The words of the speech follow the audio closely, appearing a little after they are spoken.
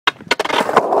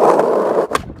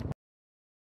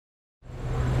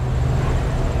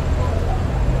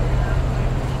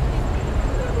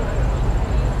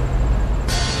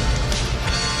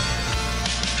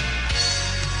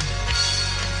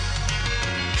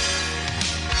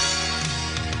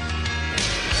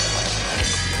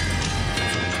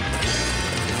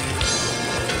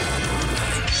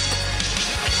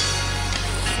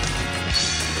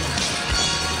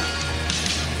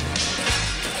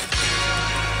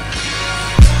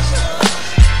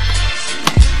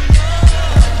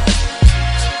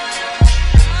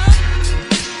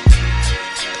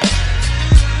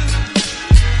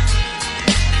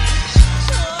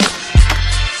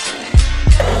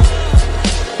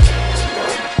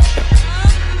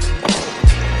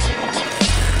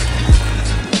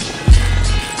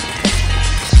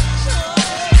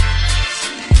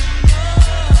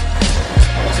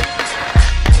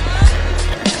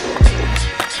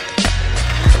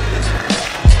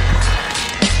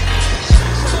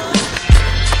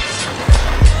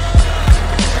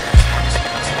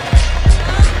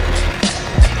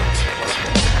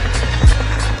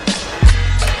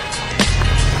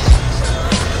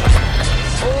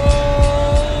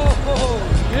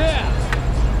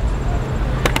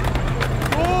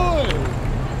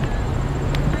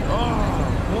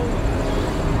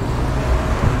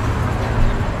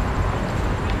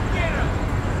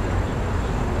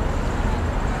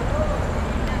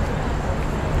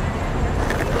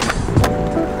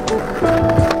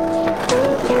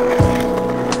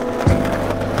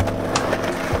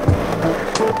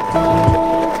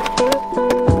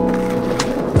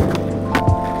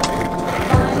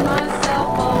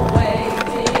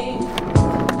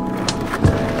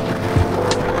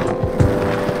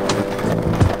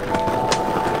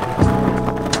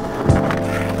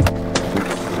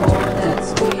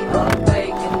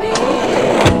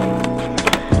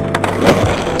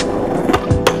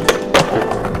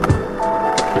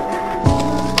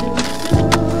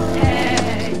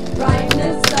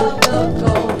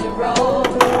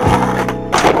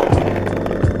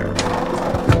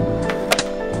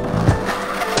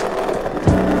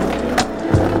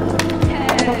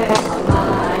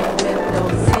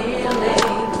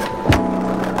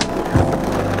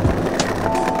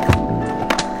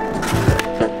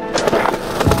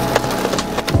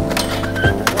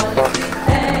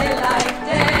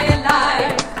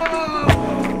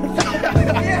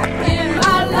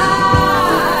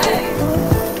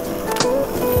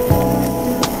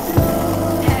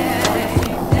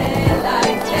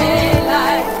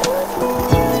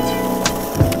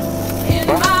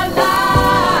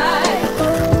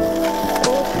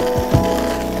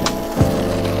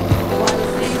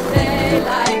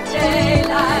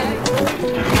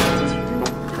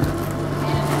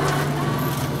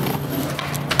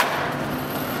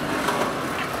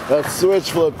That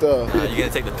switch flipped up. You gotta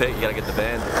take the pick, you gotta get the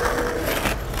band.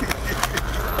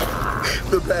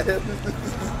 The band?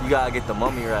 You gotta get the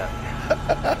mummy wrap.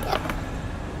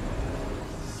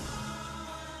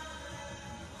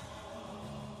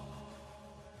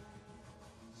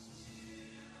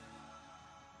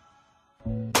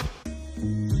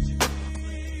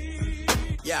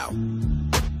 Yo.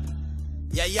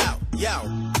 Yeah, yo, yo.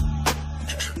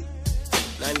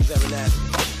 97 Nasty.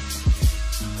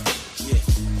 Yeah.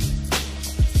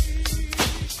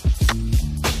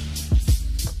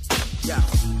 Yo.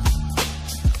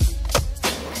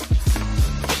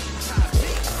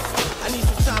 I need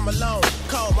some time alone.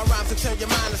 Cold, my rhymes will turn your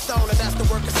mind to stone, and that's the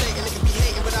work of Satan. Niggas be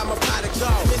hating, but I'm about to go.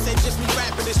 This ain't just me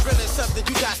rapping, it's really something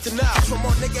you got to know. From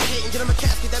more nigga hating, get him a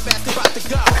casket, that bastard about to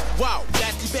go. Whoa,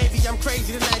 nasty baby, I'm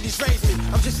crazy, the 90s raised me.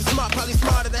 I'm just as smart, probably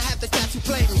smarter than half the cats who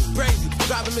played me. Crazy,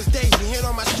 driving Miss Daisy, hand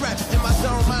on my strap, in my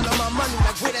zone, mind on my money,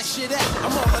 like where that shit at?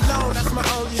 I'm all alone, that's my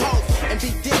only hope. And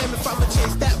be damned if I'ma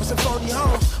chase that with some phony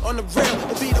homes. On the real,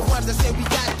 to be the ones that say we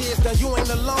got this. Now you ain't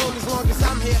alone as long as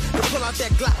I'm here. To pull out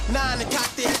that Glock 9 and cock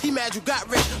this. He mad you got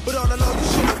rich, but all alone you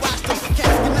should've watched him.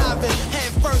 Cats conniving,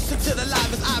 head first into the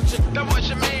livest object. That was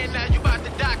your man, now you about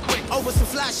to die quick. Over some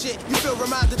fly shit, you feel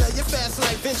reminded of your fast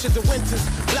like ventures and winters.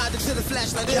 Blinded to the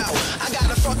flashlight, yo. I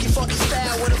got a funky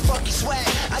style with a funky swag.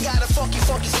 I got a funky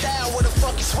style with a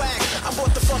funky swag. I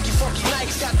bought the funky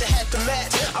Nikes, got the hat to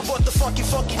match. I bought the funky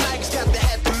Nikes, got the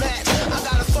hat to match. I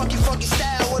got a funky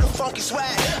style with a funky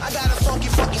swag. I got a funky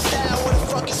style with a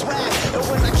funky swag. And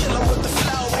when I kill 'em with the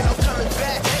flow, ain't no coming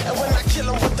back. And when I kill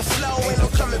 'em with the flow, ain't no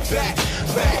coming back.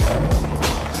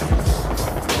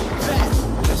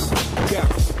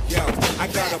 Yo, I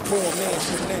got a poor man's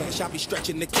finesse. I be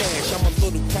stretching the cash. I'm a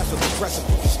little passive aggressive.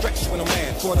 Stretch when I'm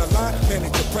mad. For the line,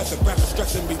 manic depressive. Rappers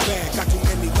stressing me bad. Got too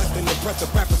many less than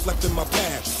impressive rappers left in my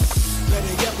past.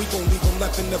 Better yet, we gon' leave them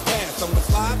left in the past. I'm the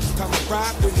slide, time to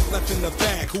ride, then he's left in the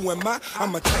bag. Who am I?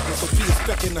 I'm attacking, so be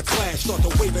expecting a clash. Start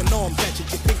to waving arms at you,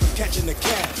 you think I'm catching a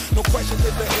cat. No question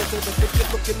is the answer, but if you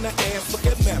look in the ass, look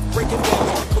at math, break it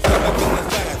down, put that up in the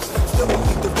last. Still don't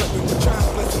need the weapon, but try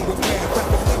and bless him with math.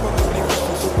 Rappers leave them in their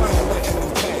weapons, so I ain't letting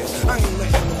them pass. I ain't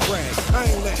letting them brag, I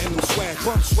ain't letting them swag.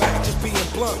 Bump swag, just being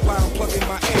blunt while I'm plugging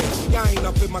my ass. Y'all ain't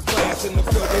up in my class in the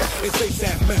building, it's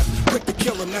ASAP meth. Quick to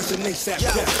kill him, that's an ASAP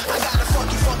death. I got a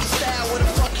funky style with a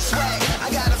funky swag. I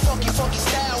got a funky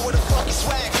style with a funky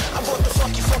swag. I bought the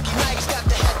funky Nikes, got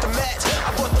the hat to match.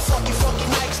 I bought the funky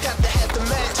Nikes, got the hat to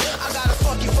match. I got a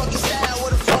funky style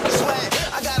with a funky swag.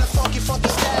 I got a funky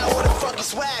style with a funky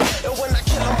swag. And when I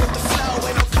kill 'em with the flow,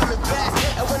 ain't no coming back.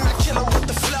 And when I kill 'em with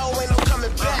the flow, ain't no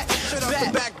coming back. Shut up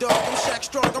the back dog, I'm Shaq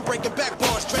Strong, I'm breaking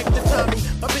backboards, Drake the Tommy.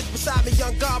 My bitch beside me,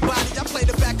 young guard body. I play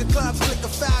the back of clubs, click a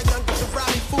foul, young bitch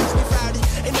around me, fools me rowdy.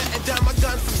 Ain't nothing done, my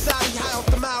gun from Saudi, high off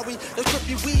the Maui. The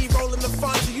trippy weed, rolling the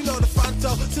Fonto, you know the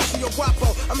Fonto. Sushi or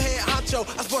Guapo, I'm head honcho.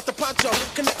 I sport the poncho,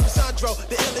 connect with Sandro,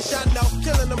 the illish I know,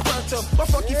 killing them pronto. My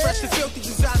funky, fresh and filthy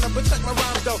designer, but check my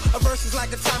rhymes though. A verse is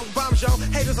like atomic bomb, Joe.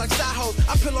 Haters like Sahos,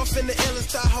 I peel off in the illest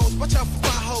star hoes. Watch out for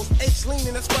potholes, H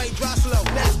leaning, that's why he dry slow.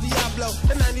 Nasty Diablo,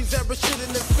 the 90s era shit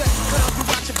in effect. Clown, you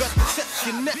watch your best to set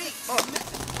your neck.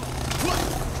 What?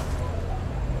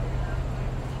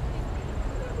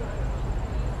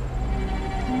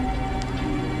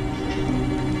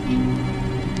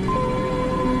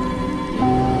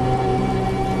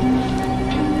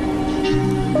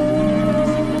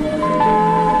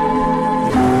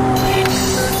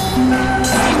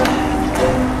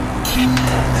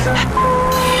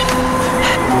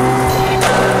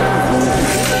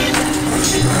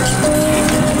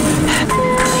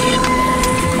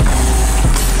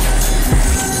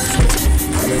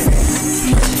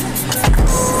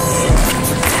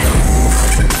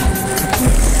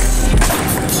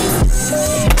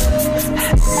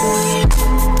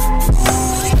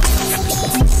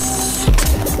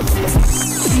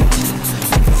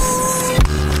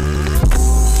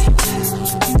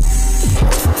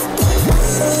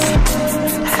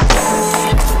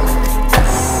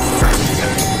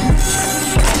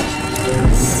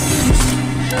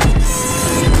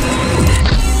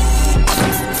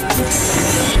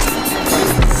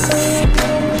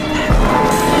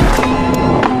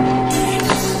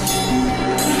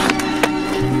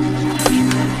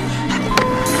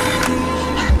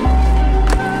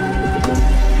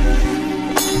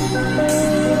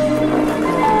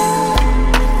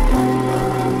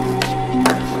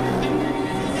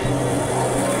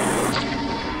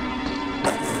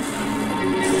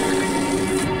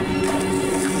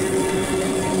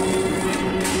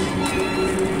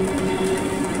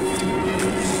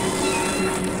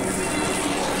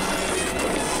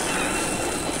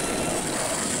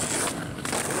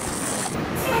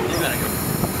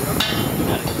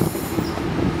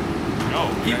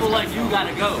 like you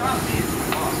gotta go.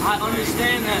 I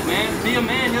understand that, man. Be a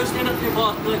man, yo, stand up to your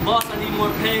boss, be like, boss, I need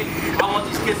more pay. I want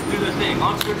these kids to do their thing.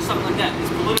 I'm sure to something like that. It's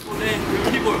political day.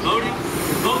 People are voting.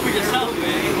 Vote for yourself,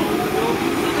 man.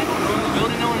 The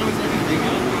building, no one knows anything,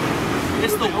 yo.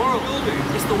 It's the world.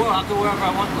 It's the world. I'll go wherever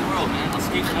I want in the world, man. I'll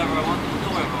skate wherever I want. I'll go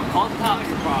wherever I want. Call the cops.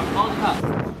 Call the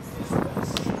cops.